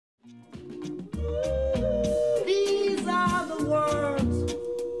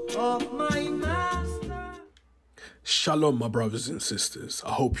Shalom, my brothers and sisters.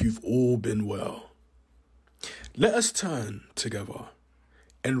 I hope you've all been well. Let us turn together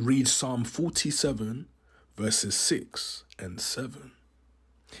and read Psalm 47, verses 6 and 7.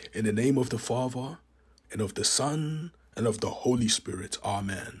 In the name of the Father, and of the Son, and of the Holy Spirit.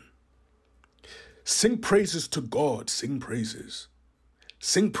 Amen. Sing praises to God, sing praises.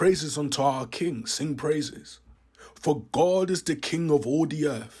 Sing praises unto our King, sing praises. For God is the King of all the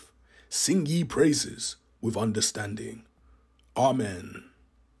earth. Sing ye praises with understanding. Amen.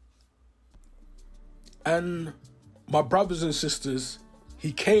 And my brothers and sisters,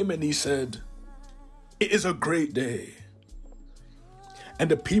 he came and he said, "It is a great day,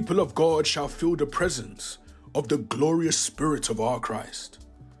 and the people of God shall feel the presence of the glorious Spirit of our Christ,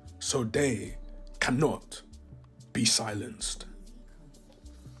 so they cannot be silenced."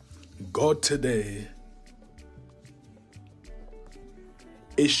 God today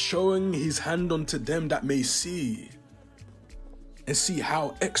is showing his hand unto them that may see and see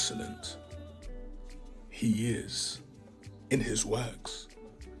how excellent he is in his works.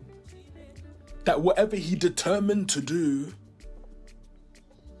 That whatever he determined to do,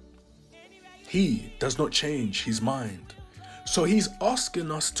 he does not change his mind. So he's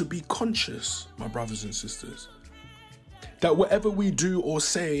asking us to be conscious, my brothers and sisters, that whatever we do or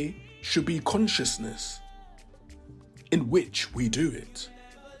say should be consciousness in which we do it.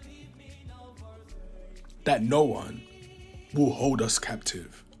 That no one will hold us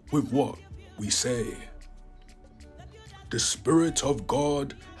captive with what we say. The Spirit of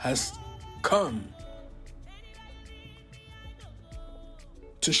God has come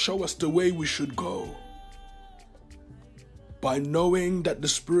to show us the way we should go. By knowing that the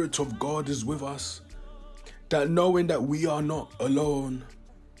Spirit of God is with us, that knowing that we are not alone,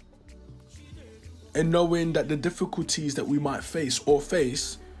 and knowing that the difficulties that we might face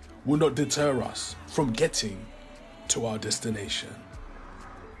will not deter us from getting to our destination.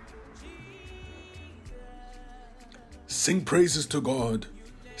 Sing praises to God,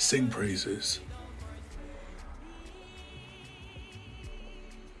 sing praises.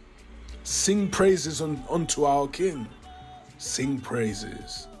 Sing praises unto our King, sing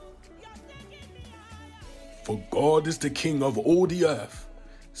praises. For God is the King of all the earth,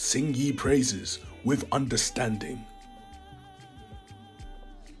 sing ye praises with understanding.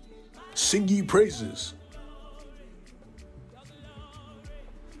 Sing ye praises.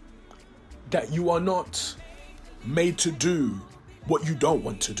 That you are not made to do what you don't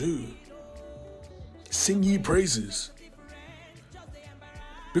want to do. Sing ye praises.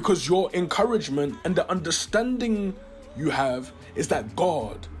 Because your encouragement and the understanding you have is that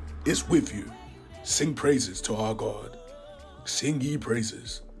God is with you. Sing praises to our God. Sing ye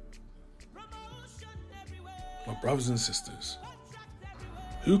praises. My brothers and sisters,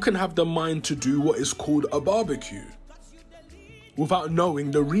 who can have the mind to do what is called a barbecue without knowing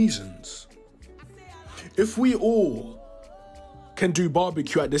the reasons? If we all can do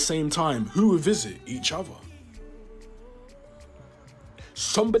barbecue at the same time, who will visit each other?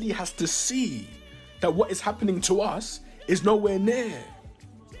 Somebody has to see that what is happening to us is nowhere near,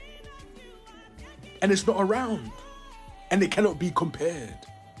 and it's not around, and it cannot be compared.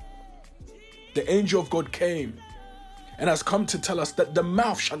 The angel of God came and has come to tell us that the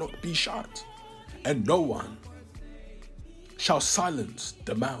mouth shall not be shut, and no one shall silence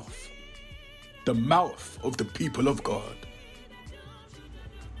the mouth of the people of God.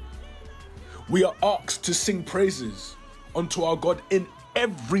 We are asked to sing praises unto our God in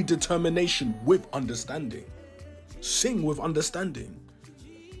every determination with understanding. Sing with understanding.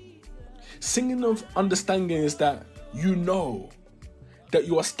 Singing of understanding is that you know that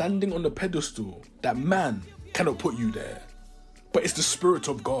you are standing on the pedestal that man cannot put you there, but it's the Spirit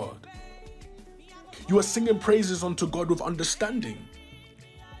of God. You are singing praises unto God with understanding.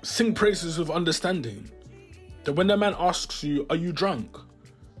 Sing praises with understanding. That when the man asks you, "Are you drunk?"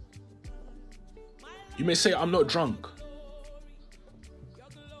 you may say, "I'm not drunk."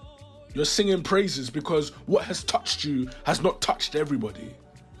 You're singing praises because what has touched you has not touched everybody.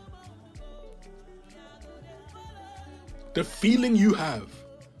 The feeling you have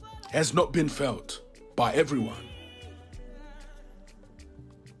has not been felt by everyone.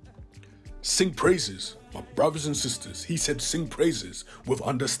 Sing praises, my brothers and sisters. He said sing praises with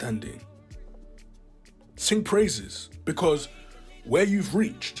understanding. Sing praises because where you've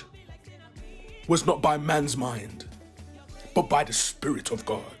reached was not by man's mind, but by the Spirit of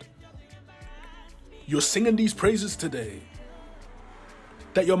God. You're singing these praises today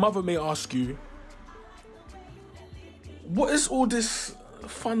that your mother may ask you, "What is all this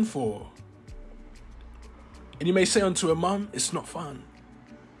fun for?" And you may say unto her, "Mum, it's not fun.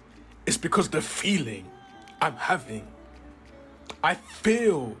 It's because the feeling I'm having. I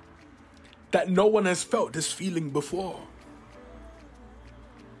feel that no one has felt this feeling before.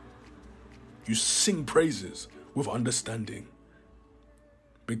 You sing praises with understanding,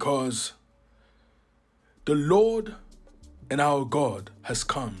 because the Lord and our God has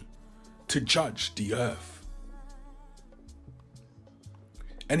come to judge the earth.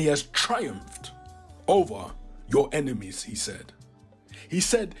 And he has triumphed over your enemies, he said. He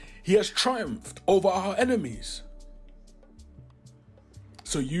said he has triumphed over our enemies.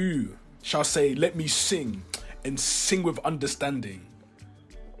 So you shall say, let me sing, and sing with understanding.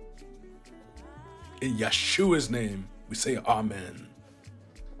 In Yeshua's name, we say amen.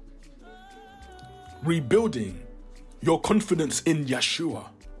 Rebuilding your confidence in Yeshua.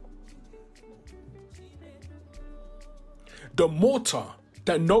 The mortar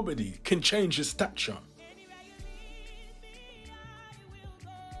that nobody can change his stature.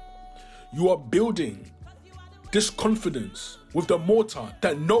 You are building this confidence with the mortar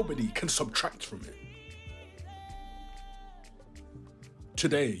that nobody can subtract from it.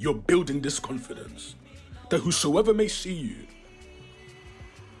 Today, you're building this confidence that whosoever may see you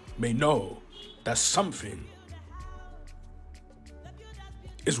may know that something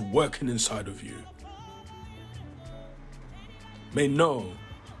is working inside of you. May know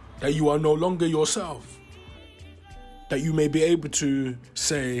that you are no longer yourself. That you may be able to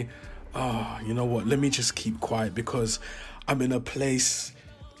say, you know what, let me just keep quiet because I'm in a place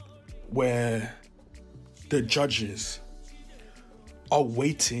where the judges are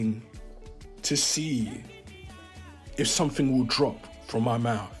waiting to see if something will drop from my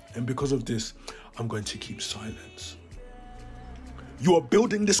mouth. And because of this, I'm going to keep silence. You are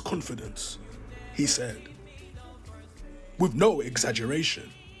building this confidence, he said, with no exaggeration.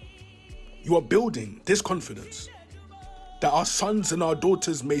 You are building this confidence that our sons and our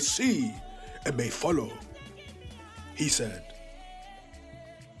daughters may see and may follow. He said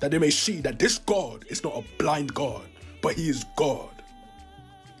that they may see that this God is not a blind God, but he is God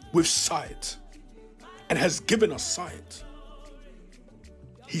with sight and has given us sight.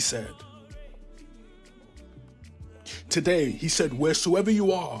 He said, today, he said, wheresoever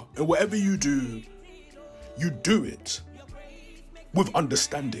you are and whatever you do it with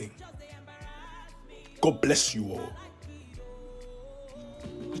understanding. God bless you all.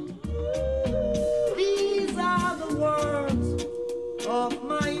 These are the words of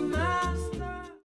my mouth.